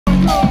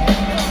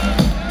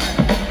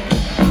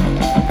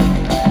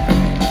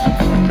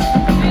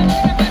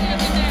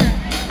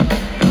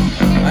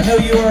know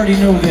you already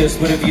know this,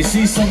 but if you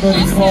see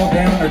somebody fall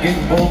down or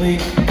getting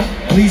bullied,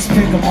 please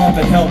pick them up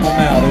and help them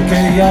out,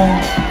 okay,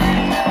 y'all?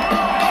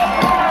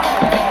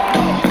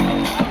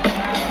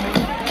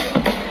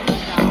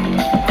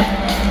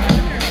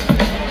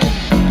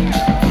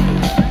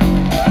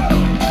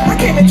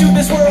 Into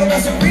this world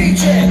as a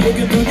reject.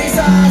 Looking through these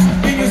eyes,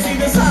 and you see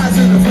the size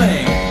of the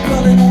flame.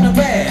 Dwelling on the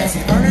past,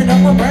 it's burning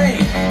up my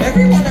brain.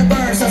 Everyone that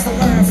burns has to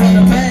learn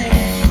from the pain.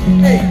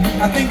 Hey,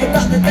 I think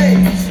about the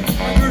days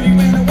my girlie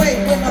ran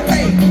away with my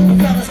pain. The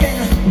fellas came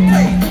to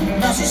play.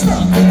 Now she's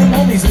stuck with the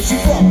homies that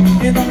she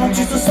fucked. And I'm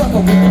just a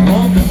sucker with the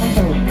lump in my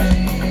throat.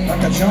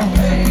 Like a chump,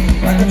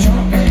 like a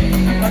chump,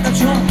 like a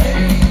chump,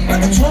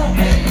 like a chump,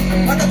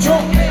 like a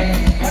chump,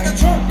 like a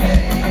chump.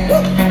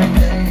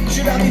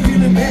 Should I be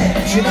feeling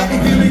bad? Should I be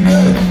feeling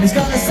good? It's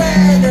kinda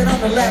sad that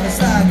I'm the lavish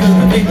side of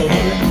the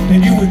neighborhood.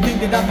 And you would think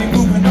that I'd be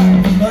moving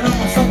up, but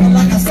I'm something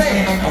like I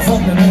said, I'm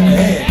fucking in the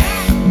head.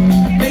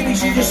 Maybe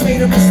she just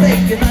made a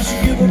mistake and I should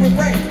give her a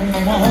break.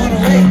 My heart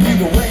will ache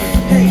either way.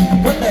 Hey,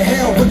 what the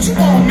hell, what you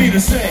want me to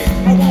say?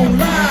 I won't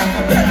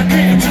lie, that I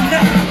can't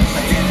tonight.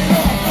 I get it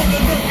off on the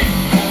nookie,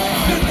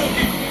 the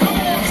nookie. Come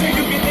on, so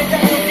you can get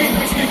that nookie.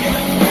 Stick it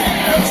up,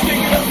 stick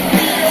it up,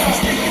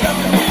 stick it up,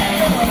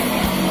 come on.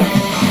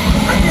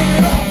 I get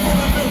it off on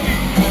the nookie,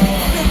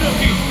 the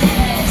nookie.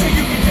 So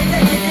you can take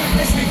that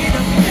nookie, stick it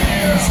up,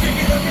 stick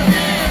it up,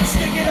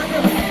 stick it up.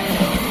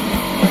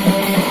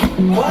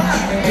 Why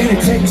did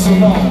it take so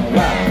long?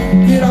 Why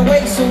did I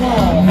wait so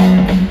long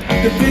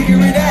to figure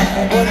it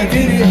out? But I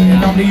did it,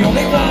 and I'm the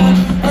only one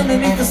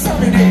underneath the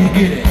sun that didn't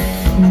get it.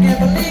 I can't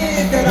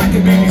believe that I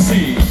can really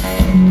see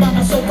by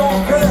my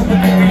so-called